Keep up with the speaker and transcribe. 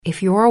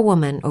If you're a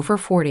woman over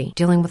 40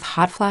 dealing with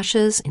hot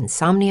flashes,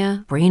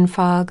 insomnia, brain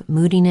fog,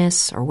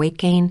 moodiness, or weight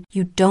gain,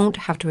 you don't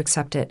have to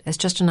accept it as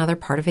just another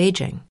part of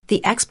aging.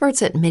 The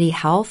experts at MIDI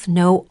Health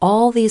know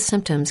all these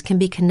symptoms can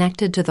be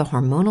connected to the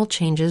hormonal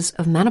changes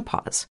of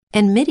menopause.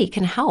 And MIDI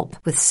can help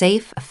with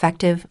safe,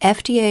 effective,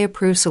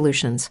 FDA-approved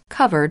solutions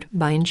covered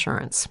by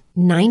insurance.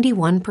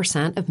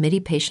 91% of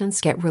MIDI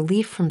patients get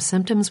relief from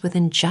symptoms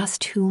within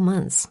just 2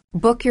 months.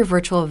 Book your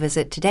virtual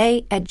visit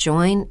today at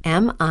joinmidi.com.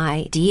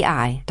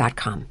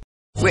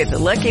 With the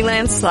Lucky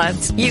Land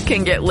Slots, you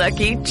can get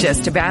lucky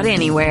just about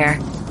anywhere.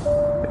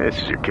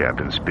 This is your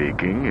captain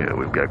speaking.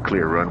 We've got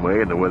clear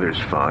runway and the weather's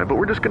fine, but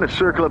we're just going to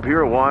circle up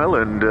here a while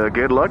and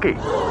get lucky.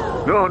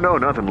 No,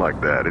 nothing like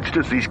that. It's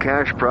just these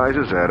cash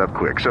prizes add up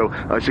quick. So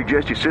I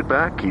suggest you sit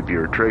back, keep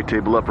your tray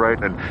table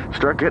upright, and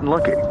start getting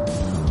lucky.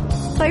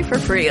 Play for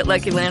free at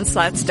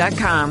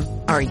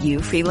LuckyLandSlots.com. Are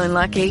you feeling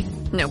lucky?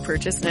 No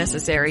purchase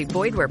necessary.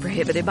 Void where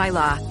prohibited by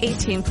law.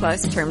 18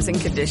 plus terms and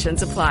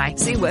conditions apply.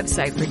 See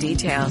website for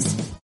details.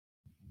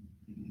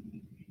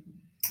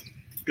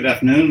 Good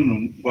afternoon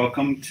and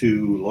welcome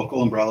to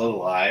Local Umbrella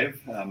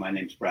Live. My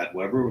name is Brad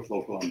Weber with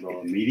Local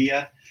Umbrella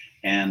Media,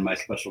 and my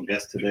special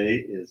guest today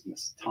is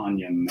Ms.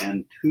 Tanya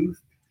Mantooth,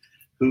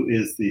 who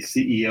is the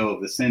CEO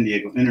of the San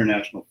Diego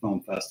International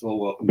Film Festival.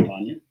 Welcome,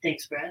 Tanya.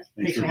 Thanks, Brad.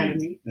 Thanks for having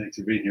me. Thanks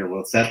for being here.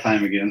 Well, it's that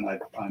time again. I've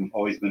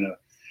always been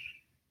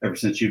ever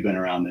since you've been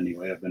around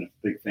anyway, I've been a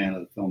big fan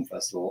of the film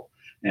festival.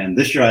 And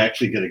this year I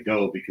actually get to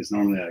go because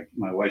normally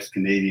my wife's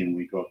Canadian and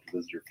we go up to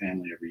visit her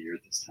family every year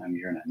at this time of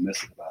year, and I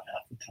miss it about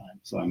half the time.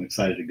 So I'm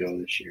excited to go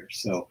this year.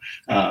 So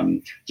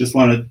just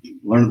want to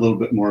learn a little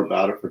bit more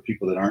about it for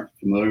people that aren't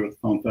familiar with the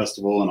film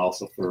festival, and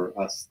also for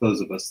us,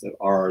 those of us that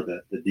are,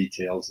 the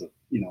details of,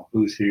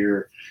 who's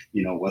here,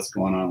 what's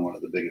going on, what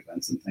are the big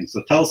events and things.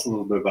 So tell us a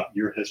little bit about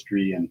your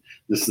history, and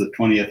this is the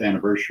 20th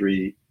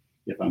anniversary,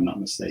 if I'm not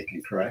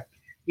mistaken, correct?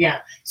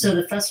 Yeah, so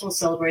the festival is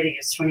celebrating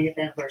its 20th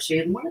anniversary,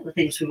 and one of the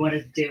things we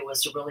wanted to do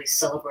was to really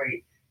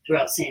celebrate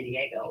throughout San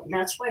Diego, and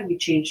that's why we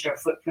changed our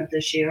footprint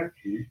this year.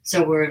 Mm-hmm.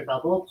 So we're in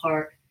Balboa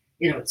Park.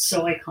 It's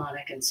so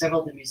iconic, and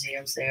several of the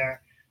museums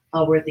there.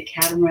 We're at the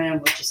Catamaran,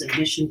 which is in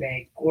Mission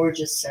Bay,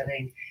 gorgeous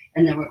setting,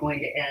 and then we're going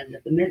to end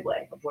at the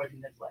Midway, aboard the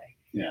Midway,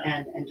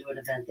 and do an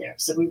event there.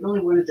 So we really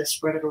wanted to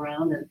spread it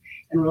around and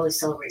really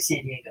celebrate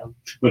San Diego.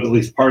 But at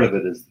least part of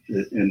it is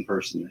in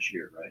person this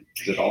year, right?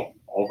 Is it all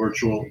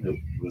virtual? It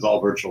was all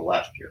virtual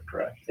last year,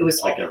 correct? It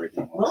was like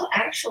everything was. Well,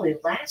 actually,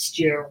 last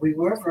year we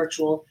were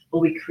virtual, but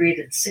we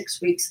created 6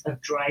 weeks of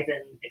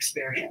drive-in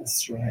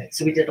experience. That's right.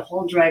 So we did a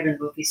whole drive-in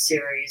movie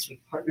series. We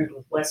partnered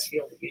with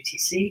Westfield at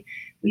UTC.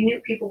 We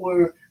knew people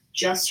were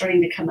just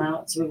starting to come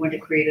out, so we wanted to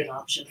create an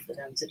option for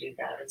them to do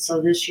that. And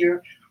so this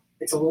year,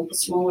 it's a little bit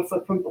smaller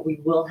footprint, but we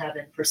will have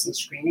in-person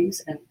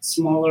screenings and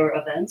smaller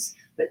events,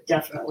 but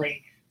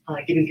definitely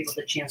giving people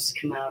the chance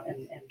to come out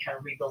and kind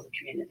of rebuild the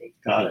community.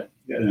 Got it.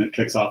 Yeah, and it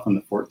kicks off on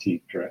the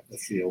 14th, correct?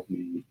 That's the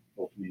opening.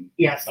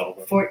 Yeah,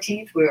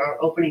 14th, we're our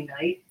opening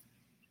night.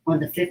 On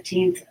the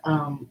 15th,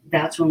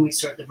 that's when we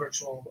start the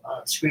virtual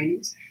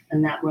screenings,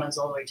 and that runs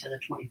all the way to the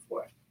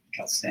 24th.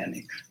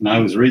 Outstanding. And I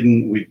was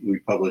reading, we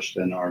published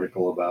an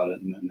article about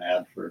it and an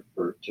ad for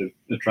to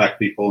attract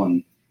people,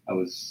 and I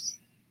was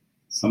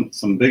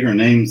some bigger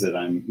names that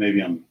I'm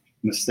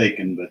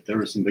mistaken, but there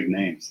were some big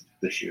names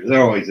this year. There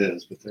always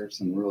is, but there are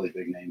some really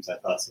big names, I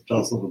thought. So tell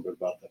us a little bit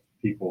about the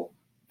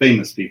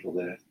famous people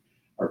that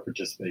are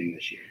participating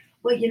this year.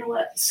 Well, you know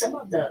what?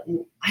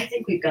 I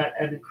think we've got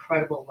an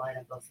incredible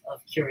lineup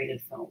of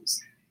curated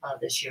films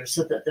this year.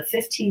 So the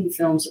 15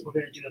 films that we're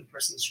going to do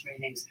in-person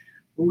screenings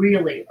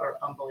really are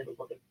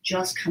unbelievable. They're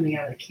just coming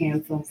out of the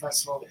Cannes Film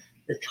Festival,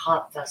 the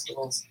top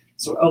festivals.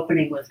 So we're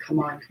opening with Come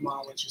On, Come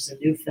On, which is a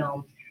new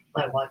film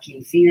by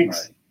Joaquin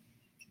Phoenix. Right.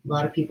 A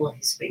lot of people,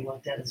 he's being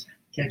looked at as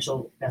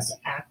potential best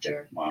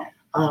actor.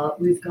 Wow.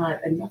 We've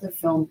got another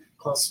film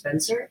called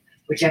Spencer,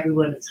 which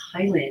everyone is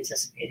highly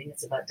anticipating.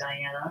 It's about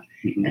Diana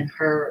and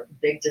her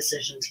big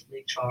decision to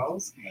leave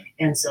Charles. Right.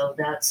 And so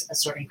that's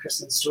starring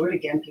Kristen Stewart.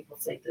 Again, people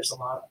think there's a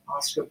lot of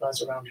Oscar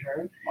buzz around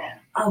her.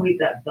 Wow. We've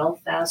got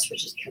Belfast,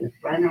 which is Kenneth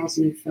Branagh's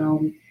new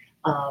film.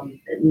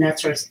 And that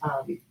stars,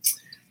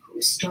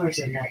 who stars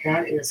in that?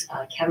 That is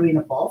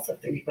Katarina Balfe,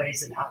 if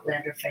anybody's an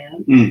Outlander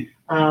fan.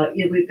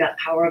 We've got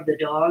Power of the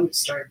Dog,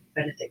 starred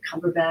Benedict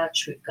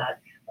Cumberbatch. We've got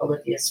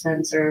Olivia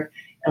Spencer,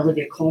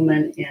 Olivia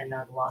Colman in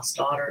The Lost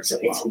Daughter. So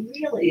it's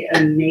really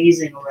an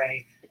amazing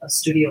array of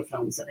studio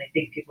films that I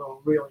think people are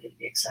really going to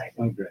be excited.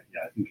 Oh, great.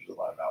 Yeah, I think there's a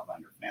lot of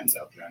Outlander fans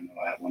out there. I know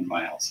I have one in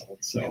my household.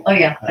 So. Oh,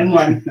 yeah, I'm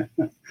one.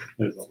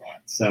 There's a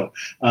lot. So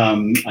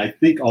I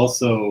think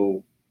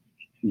also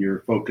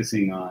you're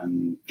focusing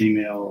on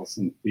female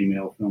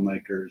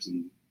filmmakers,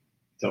 and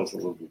tell us a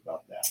little bit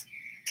about that.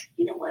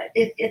 You know what?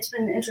 It's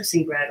been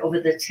interesting, Brad.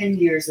 Over the 10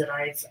 years that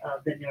I've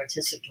been the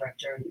artistic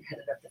director and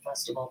headed up the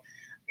festival,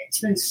 it's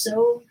been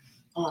so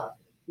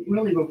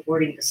really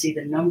rewarding to see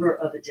the number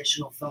of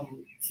additional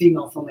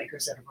female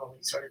filmmakers that have really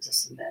started to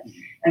submit.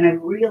 And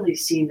I've really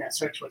seen that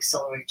start to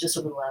accelerate just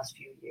over the last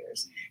few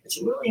years.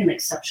 It's really an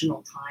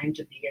exceptional time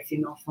to be a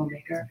female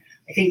filmmaker.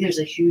 I think there's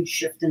a huge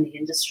shift in the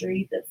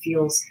industry that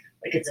feels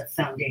like it's a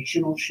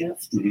foundational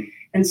shift. Mm-hmm.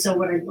 And so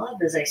what I love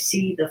is I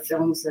see the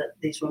films that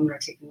these women are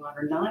taking on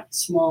are not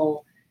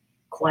small,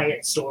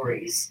 quiet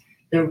stories.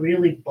 They're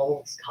really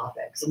bold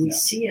topics. And we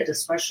see it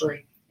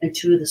especially in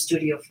two of the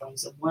studio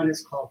films. And one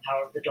is called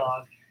Power of the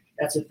Dog.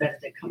 That's with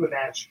Benedict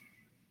Cumberbatch,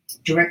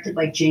 directed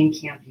by Jane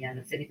Campion,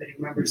 if anybody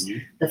remembers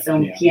the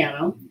film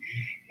Piano.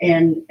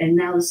 And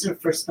now this is her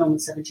first film in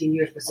 17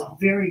 years, but it's a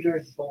very,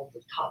 very bold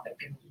topic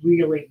and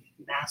really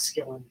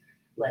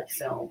masculine-led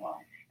film.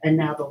 And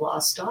now The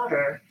Lost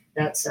Daughter,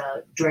 that's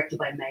directed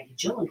by Maggie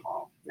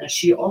Gyllenhaal. Now,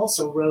 she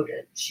also wrote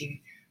it.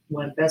 She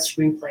won Best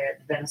Screenplay at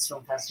the Venice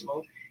Film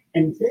Festival.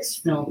 And this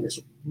film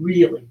is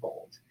really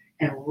bold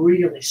and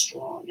really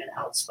strong and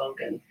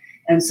outspoken.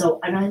 And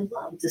I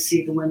love to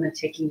see the women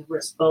taking the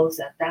risk, both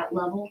at that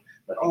level,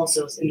 but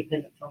also as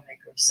independent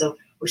filmmakers. So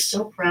we're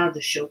so proud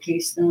to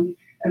showcase them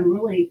and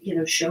really,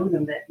 show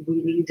them that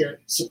we need to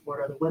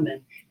support other women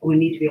and we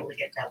need to be able to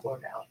get that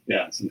word out.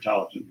 Yeah, some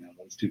talented.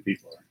 Those two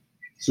people are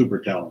super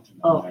talented.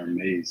 They're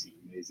amazing,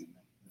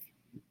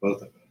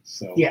 both of us.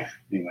 So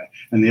anyway,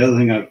 and the other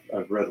thing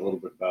I've read a little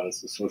bit about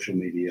is the social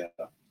media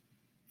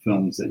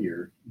films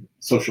that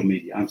social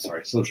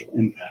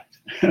impact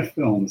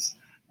films.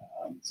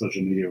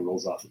 Social media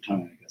rolls off the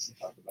tongue, I guess,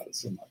 I talk about it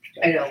so much.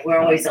 But, I know, we're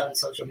always on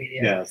social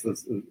media. Yeah, so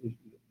it's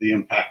the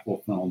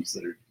impactful films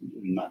that are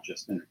not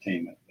just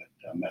entertainment, but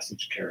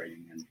message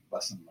carrying and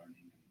lesson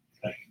learning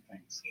type of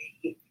things.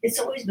 It's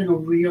always been a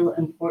real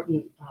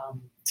important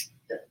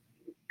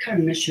kind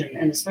of mission,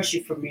 and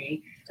especially for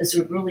me, is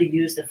to really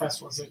use the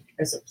festival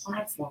as a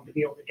platform to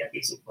be able to get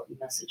these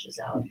important messages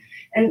out,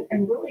 and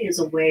really as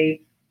a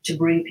way to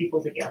bring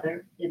people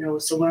together.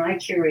 So when I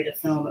curate a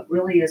film, it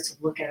really is to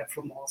look at it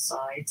from all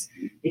sides,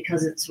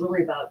 because it's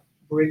really about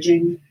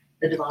bridging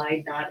the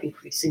divide, not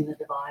increasing the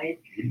divide.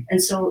 And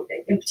so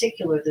in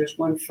particular, there's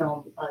one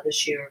film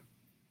this year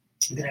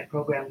that I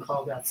programmed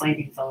called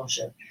Finding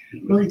Fellowship.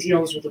 It really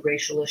deals with the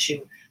racial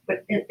issue,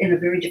 but in a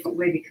very different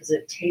way, because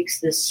it takes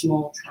this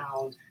small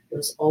town that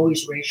was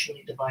always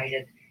racially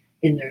divided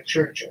in their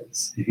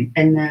churches,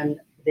 and then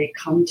they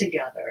come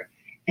together.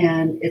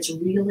 And it's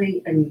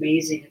really an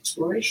amazing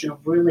exploration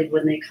of really,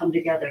 when they come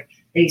together,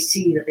 they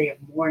see that they have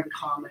more in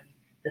common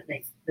than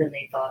they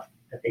thought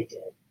that they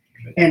did.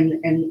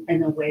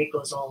 And away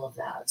goes all of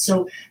that.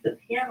 So the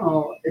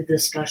panel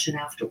discussion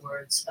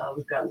afterwards,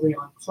 we've got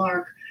Leon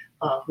Clark,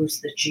 who's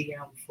the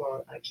GM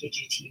for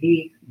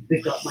KGTV.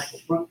 We've got Michael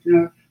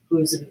Bruckner, who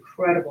is an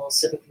incredible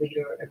civic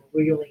leader and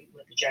really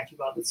with the Jackie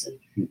Robinson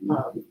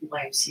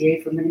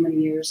YMCA for many, many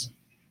years.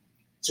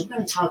 So we're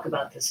going to talk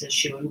about this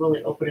issue and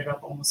really open it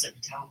up almost like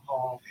a town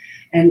hall,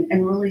 and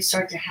really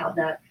start to have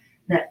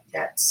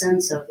that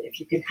sense of, if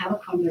you can have a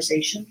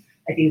conversation,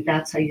 I think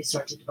that's how you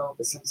start to develop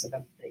a sense of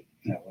empathy.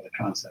 Yeah, what a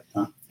concept,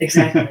 huh?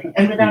 Exactly.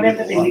 And without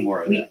empathy,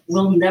 we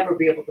will never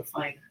be able to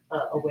find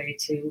a way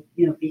to,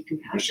 be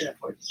compassionate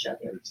towards each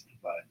other.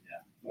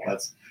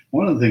 That's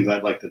one of the things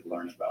I'd like to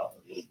learn about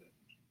a little bit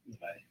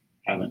that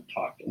I haven't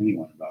talked to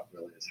anyone about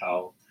really, is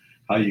how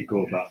you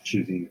go about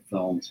choosing the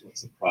films.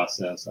 What's the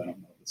process? I don't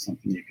know if it's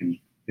something you can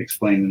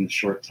explain in a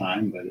short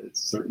time, but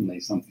it's certainly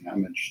something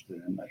I'm interested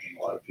in. I think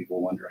a lot of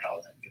people wonder how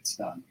that gets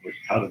done.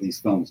 How do these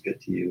films get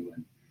to you,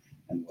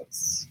 and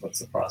what's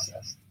the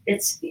process?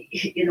 It's,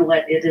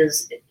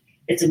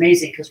 it's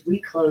amazing, because we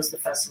closed the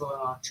festival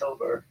in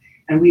October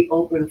and we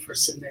opened for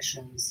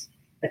submissions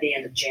at the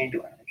end of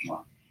January.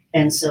 Wow.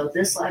 And so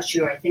this last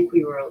year, I think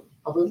we were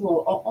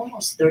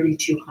almost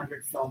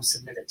 3,200 films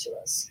submitted to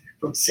us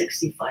from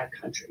 65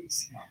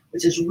 countries,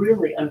 which is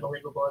really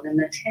unbelievable. And in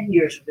the 10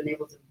 years, we've been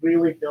able to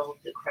really build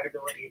the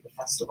credibility of the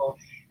festival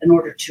in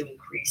order to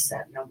increase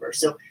that number.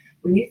 So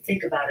when you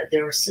think about it,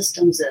 there are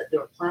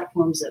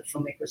platforms that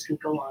filmmakers can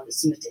go on to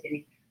submit to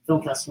any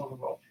film festival in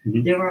the world.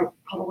 There are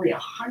probably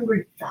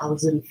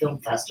 100,000 film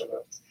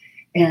festivals,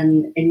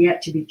 and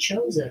yet to be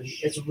chosen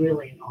is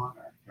really an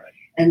honor. Right.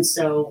 And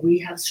so we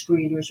have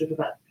screeners with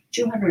about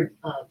 200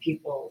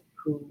 people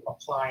who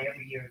apply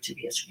every year to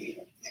be a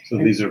screener. So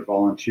these are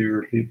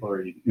volunteer people,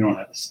 or you don't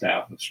have a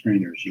staff of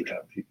screeners, you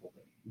have people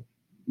that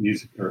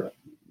music or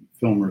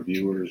film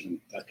reviewers and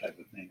that type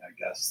of thing, I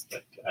guess,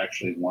 that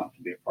actually want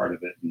to be a part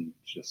of it, and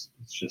it's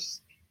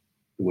just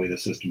the way the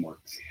system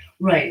works.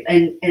 Right,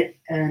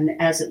 and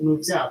as it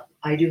moves up,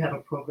 I do have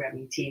a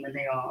programming team, and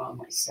they are on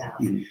my staff.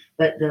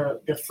 But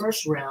the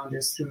first round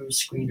is through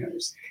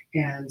screeners,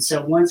 and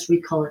so once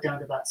we call it down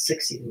to about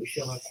 60 that we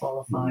feel are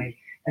qualified,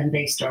 and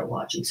they start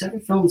watching. So every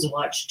film's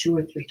watched 2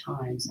 or 3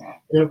 times. Wow.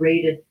 They're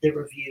rated, they're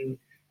reviewed,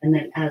 and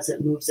then as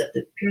it moves up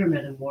the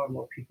pyramid and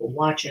more people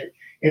watch it,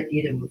 it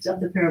either moves up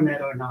the pyramid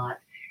or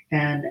not.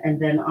 And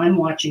then I'm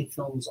watching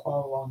films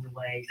all along the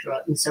way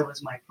throughout, and so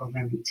is my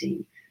programming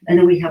team. And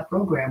then we have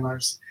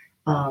programmers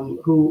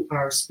who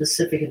are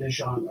specific in a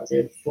genre.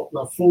 They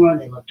love foreign,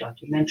 they love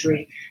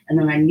documentary, and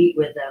then I meet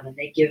with them and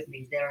they give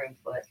me their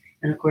input.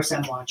 And of course,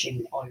 I'm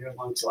watching all year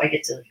long, so I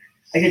get to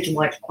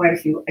watch quite a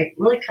few. It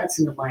really cuts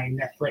into my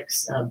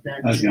Netflix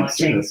binge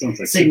watching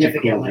like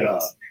significantly.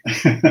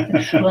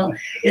 Well,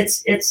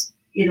 it's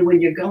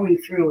when you're going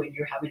through and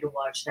you're having to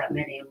watch that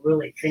many and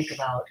really think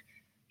about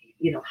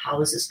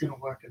how is this going to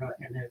work and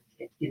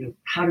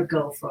how to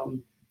go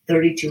from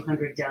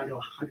 3,200 down to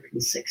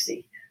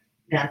 160.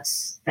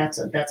 That's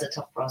a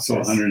tough process. So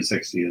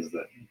 160 is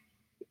the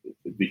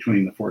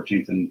between the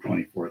 14th and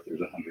 24th. There's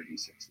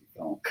 160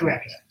 films.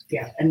 Correct. Okay.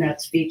 Yeah, and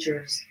that's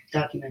features,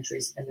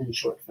 documentaries, and then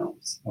short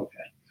films. Okay.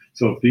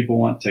 So if people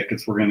want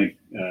tickets, we're going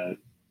to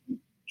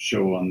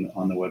show on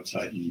the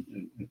website,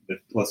 but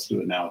let's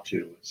do it now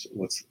too.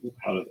 What's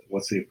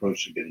the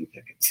approach to getting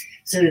tickets?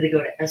 So they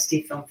go to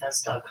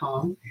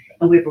sdfilmfest.com,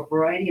 and we have a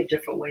variety of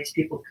different ways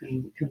people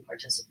can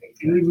participate.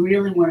 And we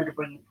really wanted to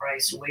bring the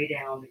price way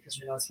down because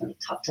we know it's been a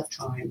tough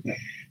time. Yeah.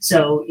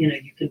 So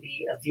you can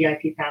be a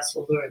VIP pass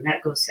holder, and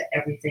that goes to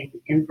everything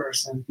in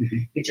person. Mm-hmm.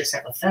 You just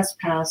have a fest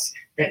pass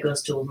that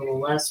goes to a little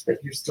less,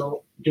 but you're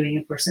still doing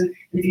in person.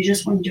 And if you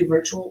just want to do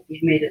virtual,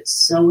 we've made it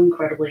so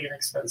incredibly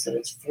inexpensive.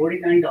 It's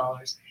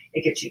 $49.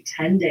 It gets you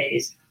 10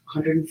 days,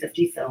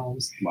 150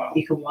 films. Wow.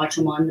 You can watch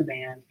them on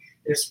demand.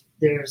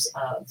 There's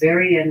a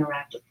very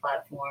interactive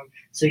platform,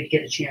 so you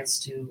get a chance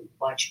to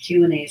watch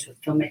Q&As with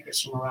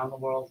filmmakers from around the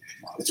world.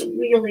 Wow. It's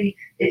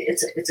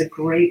a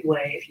great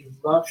way if you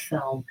love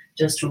film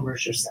just to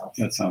immerse yourself.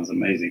 That sounds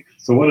amazing.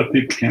 So what if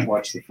people can't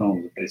watch the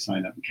films if they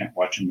sign up and can't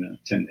watch them in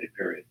a 10-day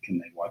period? Can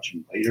they watch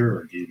them later,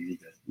 or do you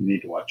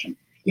need to watch them?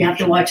 You have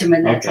to watch them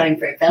in that time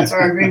frame. That's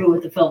our agreement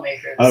with the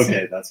filmmakers.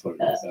 Okay, that's what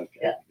it is. Okay,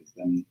 yeah. Because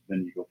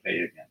then you go pay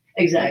again.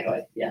 Exactly.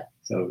 Okay. Yeah.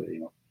 So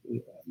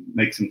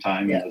make some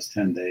time in those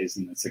 10 days,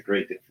 and it's a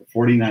great deal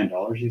for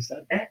 $49. You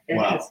said? It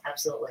Wow. is,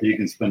 absolutely. So you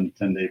can spend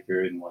a 10-day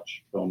period and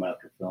watch film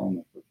after film,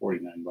 and for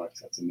 $49,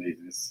 that's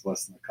amazing. It's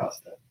less than the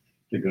cost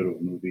to go to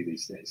a movie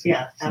these days.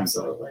 Yeah, Seems like-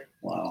 absolutely.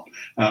 wow.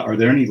 Are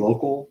there any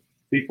local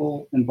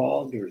people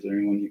involved, or is there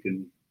anyone you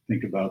can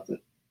think about that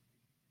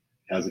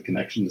has a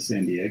connection to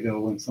San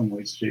Diego in some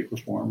way, shape, or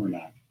form, or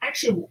not?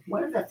 Actually,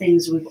 one of the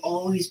things, we've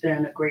always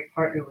been a great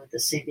partner with the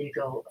San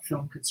Diego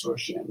Film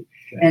Consortium,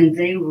 Okay. and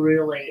they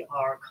really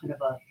are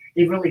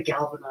they really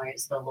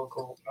galvanize the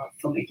local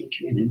filmmaking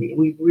community.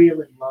 We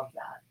really love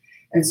that.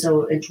 And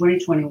so in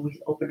 2020, when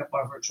we opened up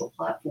our virtual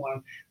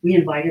platform, we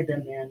invited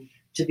them in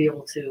to be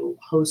able to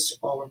host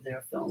all of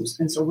their films.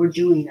 And so we're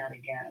doing that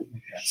again.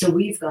 Okay. So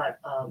we've got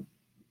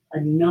a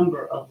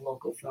number of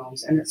local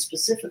films, and it's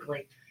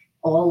specifically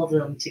all of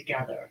them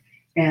together.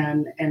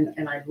 And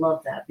I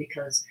love that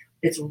because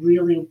it's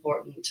really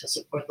important to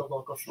support the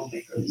local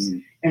filmmakers Mm-hmm.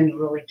 and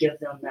really give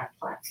them that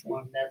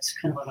platform that's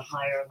kind of on a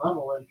higher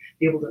level and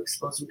be able to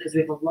expose them, because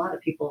we have a lot of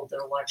people that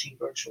are watching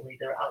virtually.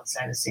 They're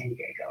outside of San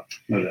Diego.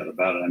 No doubt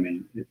about it. I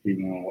mean,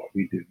 even on what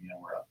we do,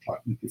 we're out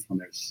talking to people,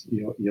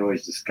 and you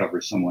always discover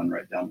someone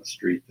right down the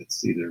street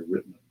that's either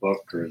written a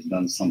book or has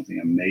done something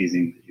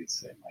amazing that you'd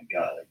say, my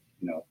God,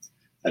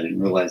 I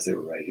didn't realize they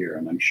were right here.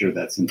 And I'm sure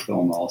that's in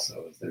film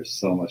also, is there's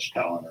so much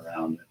talent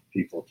around that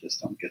people just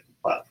don't get the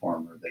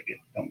platform, or they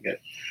don't get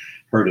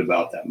heard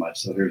about that much.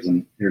 So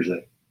here's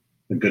a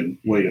good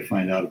way to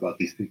find out about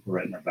these people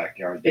right in our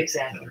backyard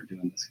Exactly. that are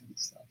doing this kind of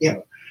stuff. Yeah.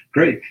 So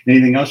great.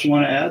 Anything else you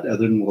want to add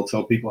other than we'll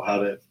tell people how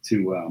to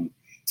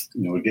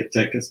get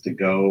tickets to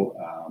go?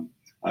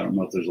 I don't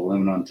know if there's a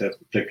limit on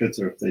tickets,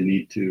 or if they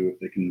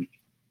can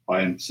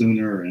buy them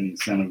sooner, or any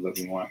incentive, but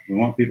we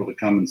want people to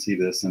come and see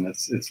this, and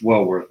it's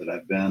well worth it.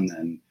 I've been,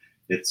 and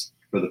it's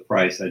for the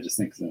price. I just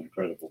think it's an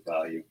incredible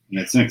value, and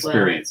it's an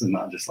experience. It's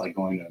not just like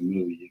going to a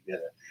movie. You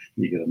get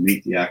to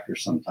meet the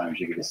actors. Sometimes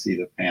you get to see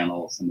the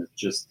panels, and it's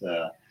just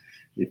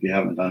if you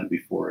haven't done it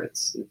before,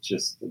 it's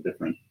just a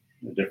different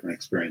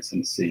experience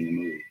than seeing a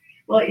movie.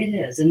 Well, it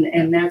is,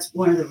 and that's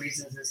one of the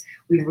reasons is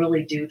we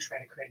really do try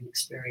to create an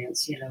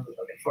experience.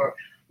 For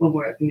when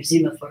we're at the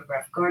Museum of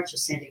Photographic Arts or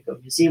San Diego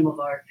Museum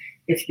of Art,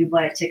 if you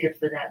buy a ticket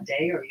for that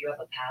day or you have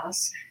a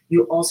pass,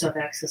 you also have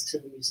access to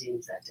the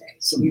museums that day.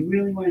 So we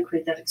really want to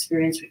create that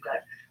experience. We've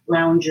got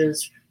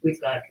lounges, we've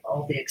got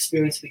all the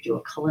experience. We do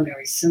a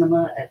culinary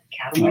cinema at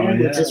Catamaran,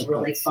 which is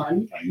really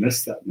fun. I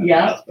missed that.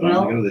 Yeah, but I'm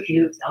gonna go this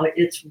year.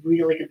 It's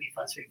really going to be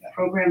fun. So we've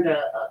programmed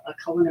a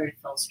culinary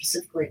film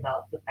specifically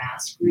about the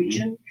Basque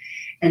region.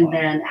 And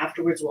then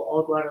afterwards, we'll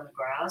all go out on the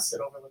grass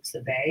that overlooks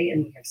the bay,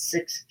 and we have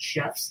 6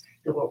 chefs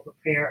that will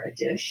prepare a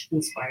dish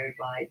inspired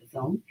by the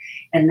film.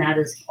 And that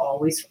is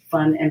always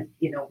fun. And,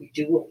 we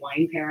do a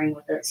wine pairing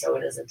with it, so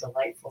it is a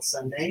delightful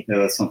Sunday. Yeah,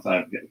 that's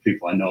something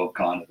people I know have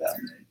gone to that,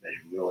 and they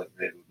really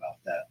rave about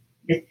that.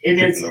 It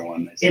is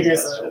One. it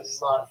is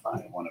a lot of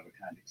fun. One of a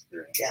kind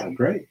experience. Yeah. So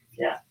great.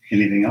 Yeah.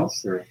 Anything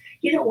else? Or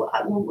We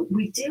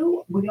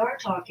are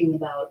talking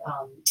about,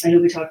 I know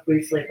we talked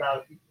briefly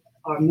about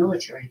our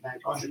military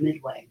event on the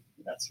Midway.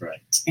 that's right.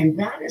 And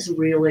that is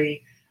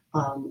really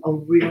a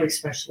really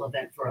special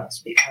event for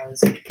us,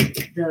 because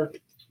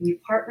we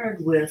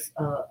partnered with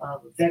a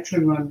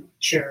veteran-run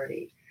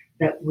charity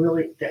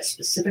that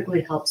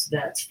specifically helps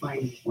vets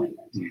find employment.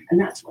 And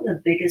that's one of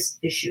the biggest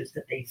issues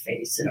that they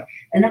face.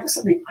 And that was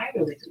something I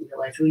really didn't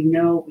realize.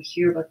 We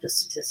hear about the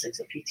statistics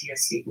of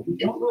PTSD, but we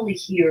don't really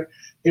hear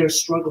their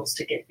struggles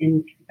to get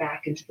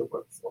back into the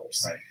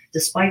workforce,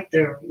 despite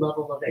their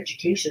level of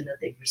education that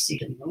they've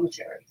received in the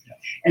military.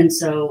 And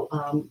so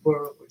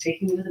we're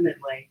taking them to the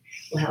Midway.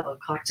 We'll have a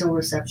cocktail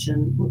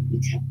reception. We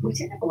tend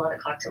to have a lot of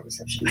cocktail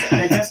receptions.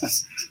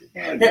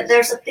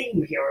 There's a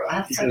theme here. I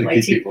have to talk to my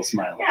team. People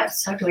smile. Yeah, I have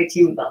to talk to my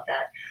team about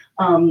that.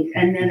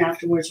 And then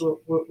afterwards,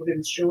 we're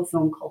going to show a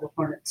film called The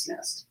Hornet's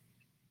Nest.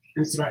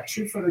 And it's about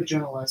 2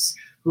 photojournalists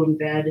who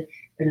embed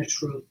in a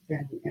troop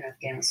in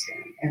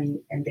Afghanistan,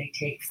 and they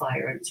take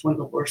fire. And it's one of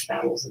the worst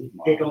battles, and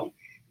they didn't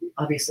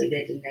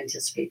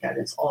anticipate that.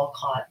 It's all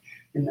caught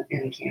in the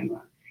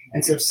camera.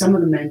 And so some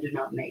of the men do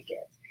not make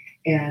it.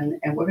 And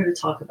we're going to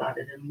talk about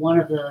it. And one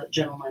of the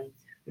gentlemen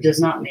who does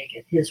not make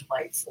it, his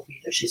wife will be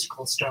there. She's a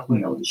Cold Star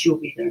widow, and she will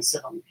be there and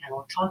sit on the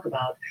panel and talk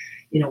about,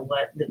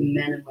 what the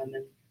men and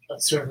women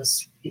of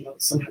service,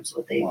 sometimes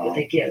what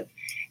they give.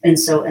 And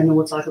then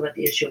we'll talk about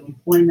the issue of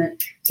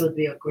employment. So it'll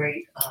be a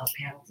great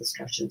panel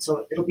discussion.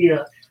 So it'll be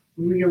a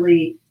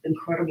really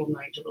incredible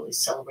night to really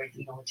celebrate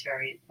the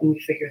military. And we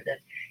figured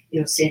that,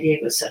 San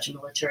Diego is such a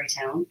military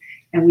town,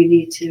 and we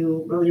need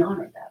to really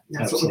honor that. And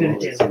that's Absolutely. What we're going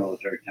to do. It's a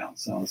military town.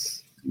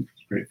 Sounds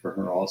great for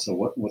her also.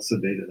 What's the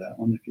date of that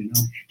one, if you know?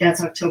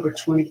 That's October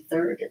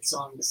 23rd. It's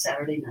on the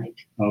Saturday night.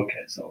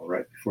 Okay, so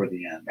right before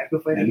the end. Right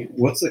before the end.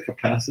 What's the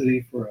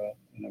capacity for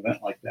an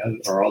event like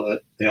that? Are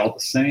they all the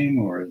same,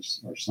 or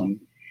some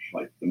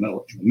like the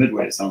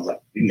Midway? It sounds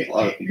like there's a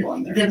lot of people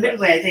on there. The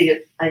Midway, I think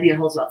it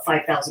holds about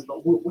 5,000,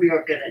 but we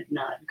are going to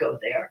not go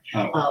there.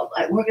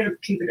 We're going to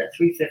keep it at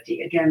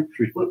 350. Again,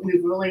 we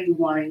really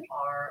wanting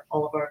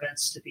all of our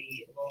events to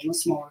be a little on the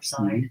smaller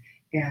side.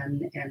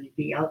 And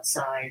be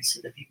outside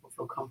so that people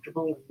feel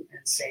comfortable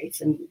and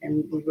safe. And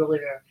we really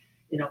are,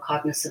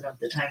 cognizant of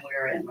the time we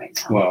are in right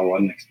now. Well,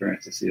 what an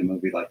experience to see a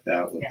movie like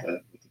that with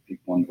the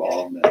people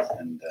involved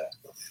and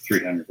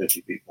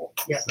 350 people.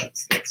 Yep. So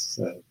that's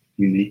a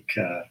unique,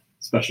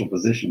 special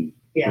position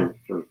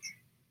for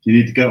you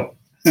need to go.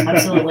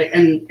 Absolutely.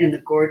 And in the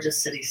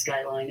gorgeous city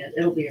skyline,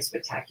 it'll be a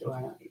spectacular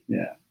night.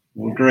 Yeah.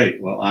 Well,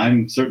 great. Well,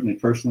 I'm certainly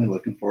personally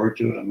looking forward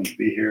to it. I'm going to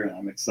be here and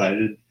I'm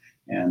excited.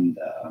 And,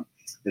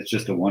 it's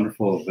just a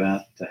wonderful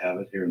event to have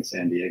it here in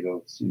San Diego.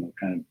 It's,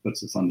 kind of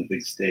puts us on the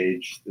big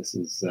stage. This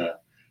is the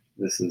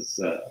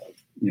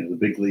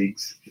big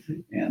leagues.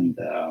 And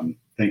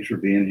thanks for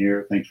being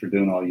here. Thanks for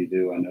doing all you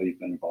do. I know you've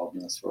been involved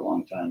in this for a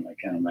long time. I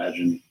can't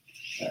imagine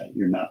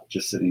you're not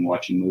just sitting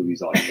watching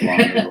movies all year long.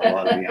 There's a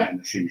lot of behind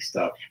the scenes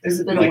stuff There's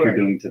a bit like of work. you're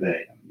doing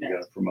today. You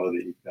got to promote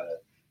it. You've got to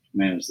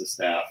manage the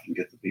staff and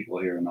get the people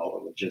here and all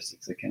the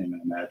logistics. I can't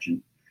even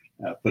imagine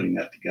putting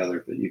that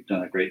together, but you've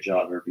done a great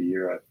job every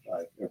year.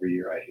 Every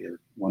year I hear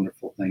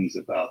wonderful things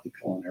about the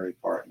culinary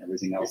part and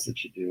everything else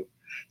that you do.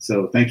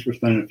 So thanks for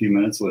spending a few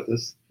minutes with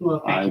us.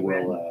 Well, I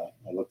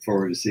look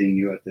forward to seeing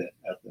you at the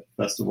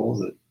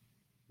festivals, at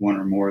one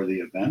or more of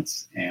the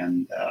events.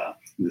 And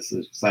this is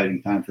an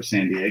exciting time for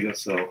San Diego.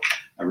 So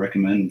I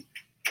recommend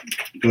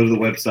go to the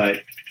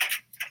website,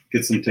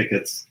 get some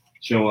tickets,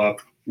 show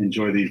up,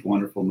 enjoy these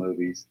wonderful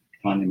movies.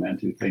 Tanya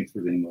Mantu, thanks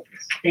for being with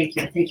us. Thank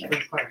you. Thank you for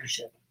the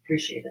partnership.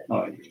 Appreciate it.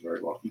 Oh, you're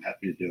very welcome.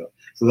 Happy to do it.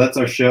 So that's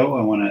our show.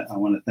 I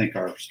want to thank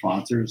our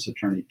sponsors: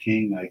 Attorney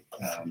King,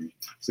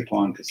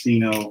 Sycuan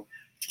Casino,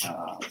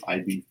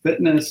 IB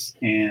Fitness,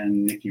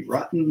 and Nikki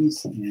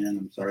Ruttens. And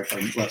I'm sorry if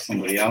I left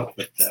somebody out,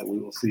 but we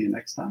will see you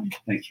next time.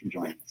 Thanks for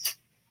joining us.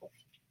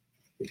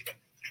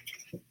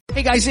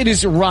 Hey guys, it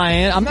is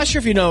Ryan. I'm not sure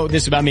if you know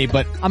this about me,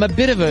 but I'm a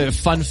bit of a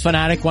fun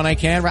fanatic when I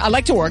can. I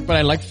like to work, but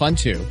I like fun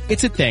too.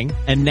 It's a thing.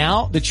 And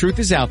now the truth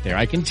is out there.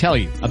 I can tell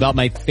you about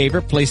my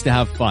favorite place to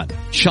have fun.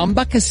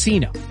 Chumba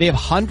Casino. They have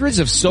hundreds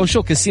of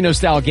social casino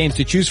style games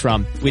to choose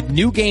from with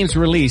new games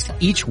released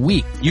each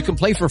week. You can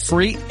play for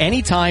free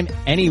anytime,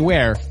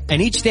 anywhere.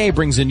 And each day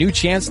brings a new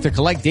chance to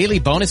collect daily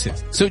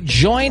bonuses. So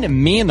join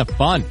me in the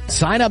fun.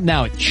 Sign up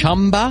now at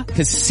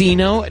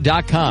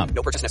ChumbaCasino.com.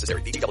 No purchase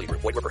necessary. VGW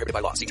Group. Void where prohibited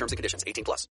by law. See terms and conditions. 18+.